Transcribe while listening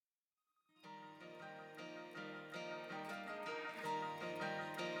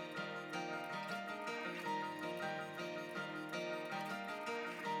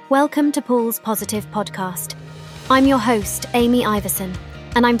Welcome to Paul's Positive Podcast. I'm your host, Amy Iverson,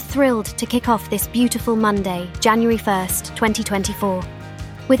 and I'm thrilled to kick off this beautiful Monday, January 1st, 2024,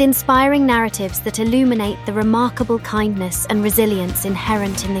 with inspiring narratives that illuminate the remarkable kindness and resilience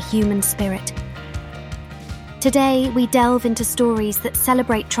inherent in the human spirit. Today, we delve into stories that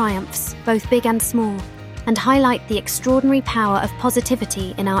celebrate triumphs, both big and small, and highlight the extraordinary power of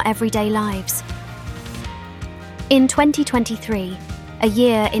positivity in our everyday lives. In 2023, a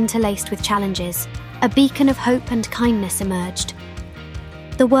year interlaced with challenges, a beacon of hope and kindness emerged.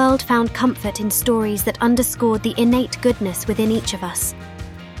 The world found comfort in stories that underscored the innate goodness within each of us.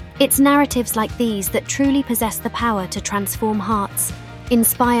 It's narratives like these that truly possess the power to transform hearts,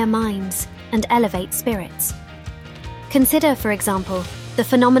 inspire minds, and elevate spirits. Consider, for example, the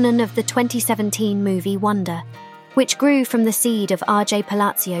phenomenon of the 2017 movie Wonder, which grew from the seed of R.J.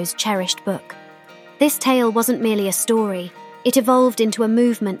 Palazzio's cherished book. This tale wasn't merely a story. It evolved into a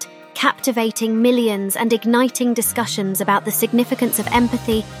movement, captivating millions and igniting discussions about the significance of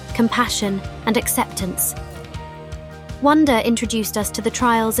empathy, compassion, and acceptance. Wonder introduced us to the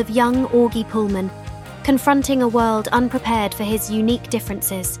trials of young Augie Pullman, confronting a world unprepared for his unique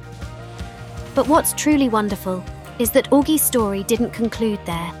differences. But what's truly wonderful is that Augie's story didn't conclude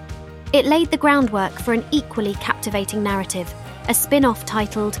there. It laid the groundwork for an equally captivating narrative, a spin-off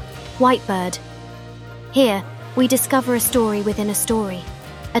titled Whitebird. Here, we discover a story within a story,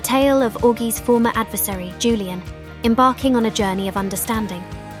 a tale of Augie's former adversary, Julian, embarking on a journey of understanding.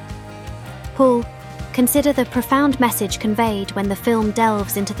 Paul, consider the profound message conveyed when the film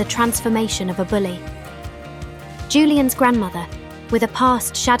delves into the transformation of a bully. Julian's grandmother, with a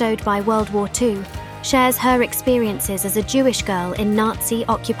past shadowed by World War II, shares her experiences as a Jewish girl in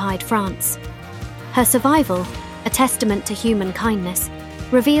Nazi-occupied France. Her survival, a testament to human kindness,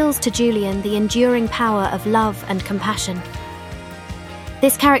 reveals to Julian the enduring power of love and compassion.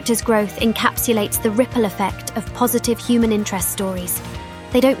 This character's growth encapsulates the ripple effect of positive human interest stories.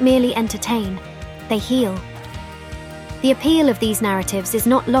 They don't merely entertain, they heal. The appeal of these narratives is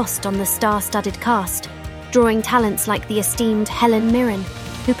not lost on the star-studded cast, drawing talents like the esteemed Helen Mirren,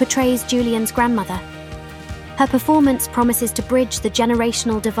 who portrays Julian's grandmother. Her performance promises to bridge the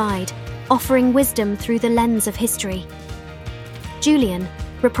generational divide, offering wisdom through the lens of history. Julian,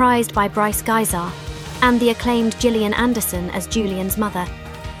 reprised by Bryce Geisar, and the acclaimed Gillian Anderson as Julian's mother,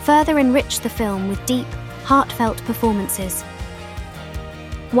 further enrich the film with deep, heartfelt performances.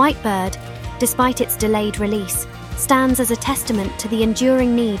 Whitebird, despite its delayed release, stands as a testament to the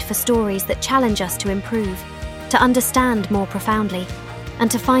enduring need for stories that challenge us to improve, to understand more profoundly,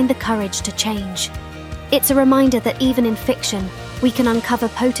 and to find the courage to change. It's a reminder that even in fiction, we can uncover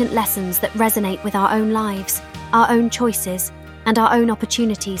potent lessons that resonate with our own lives, our own choices, and our own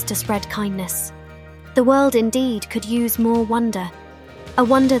opportunities to spread kindness. The world indeed could use more wonder, a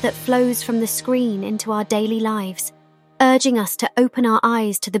wonder that flows from the screen into our daily lives, urging us to open our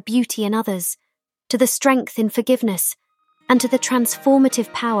eyes to the beauty in others, to the strength in forgiveness, and to the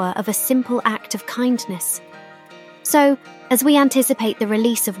transformative power of a simple act of kindness. So, as we anticipate the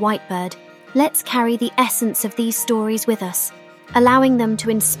release of Whitebird, let's carry the essence of these stories with us, allowing them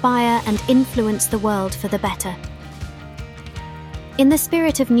to inspire and influence the world for the better. In the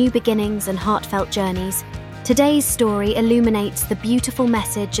spirit of new beginnings and heartfelt journeys, today's story illuminates the beautiful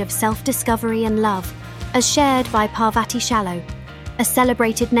message of self-discovery and love, as shared by Parvati Shallow, a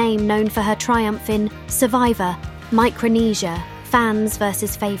celebrated name known for her triumph in Survivor, Micronesia, Fans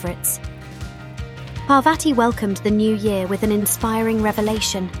vs. Favourites. Parvati welcomed the new year with an inspiring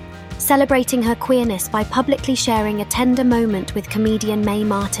revelation, celebrating her queerness by publicly sharing a tender moment with comedian Mae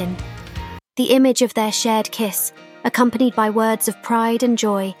Martin. The image of their shared kiss, accompanied by words of pride and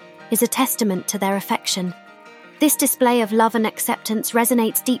joy, is a testament to their affection. This display of love and acceptance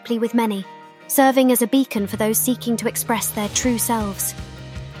resonates deeply with many, serving as a beacon for those seeking to express their true selves.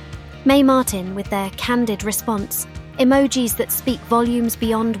 Mae Martin, with their candid response, emojis that speak volumes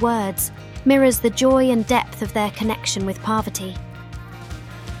beyond words, mirrors the joy and depth of their connection with Parvati.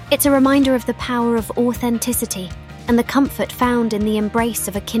 It's a reminder of the power of authenticity and the comfort found in the embrace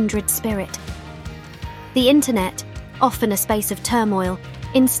of a kindred spirit. The internet, often a space of turmoil,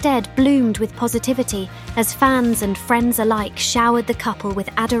 instead bloomed with positivity as fans and friends alike showered the couple with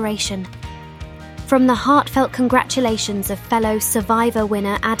adoration. From the heartfelt congratulations of fellow Survivor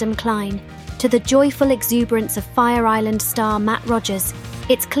winner Adam Klein to the joyful exuberance of Fire Island star Matt Rogers,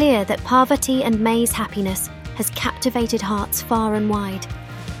 it's clear that Parvati and Mae's happiness has captivated hearts far and wide.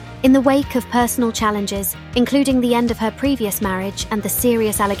 In the wake of personal challenges, including the end of her previous marriage and the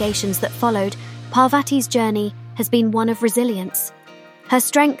serious allegations that followed, Parvati's journey has been one of resilience. Her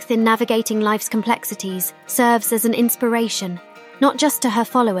strength in navigating life's complexities serves as an inspiration, not just to her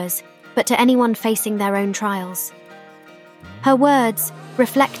followers, but to anyone facing their own trials. Her words,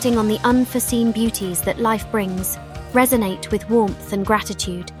 reflecting on the unforeseen beauties that life brings, resonate with warmth and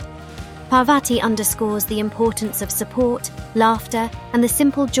gratitude. Parvati underscores the importance of support, laughter, and the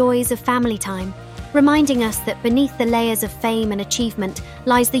simple joys of family time, reminding us that beneath the layers of fame and achievement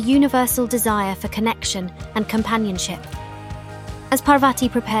lies the universal desire for connection and companionship. As Parvati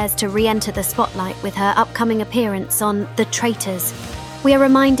prepares to re-enter the spotlight with her upcoming appearance on The Traitors, we are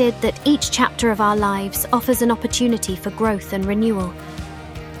reminded that each chapter of our lives offers an opportunity for growth and renewal.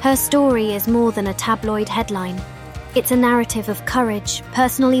 Her story is more than a tabloid headline. It's a narrative of courage,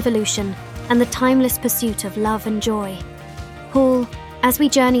 personal evolution, and the timeless pursuit of love and joy. Paul, as we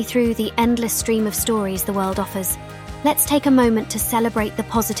journey through the endless stream of stories the world offers, let's take a moment to celebrate the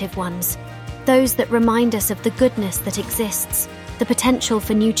positive ones, those that remind us of the goodness that exists, the potential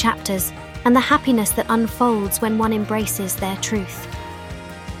for new chapters, and the happiness that unfolds when one embraces their truth.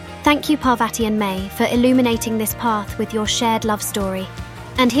 Thank you, Parvati and May, for illuminating this path with your shared love story.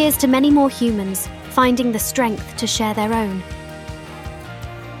 And here's to many more humans finding the strength to share their own.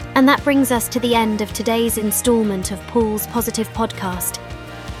 And that brings us to the end of today's installment of Paul's Positive Podcast.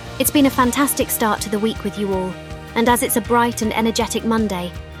 It's been a fantastic start to the week with you all, and as it's a bright and energetic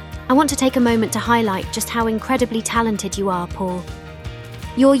Monday, I want to take a moment to highlight just how incredibly talented you are, Paul.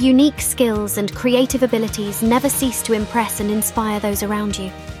 Your unique skills and creative abilities never cease to impress and inspire those around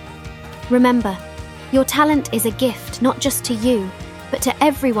you. Remember, your talent is a gift not just to you, but to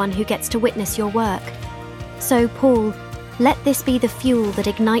everyone who gets to witness your work. So, Paul, let this be the fuel that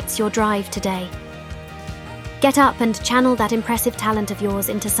ignites your drive today. Get up and channel that impressive talent of yours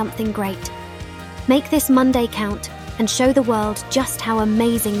into something great. Make this Monday count and show the world just how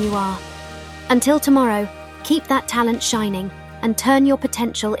amazing you are. Until tomorrow, keep that talent shining and turn your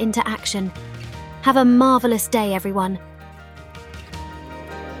potential into action. Have a marvelous day, everyone.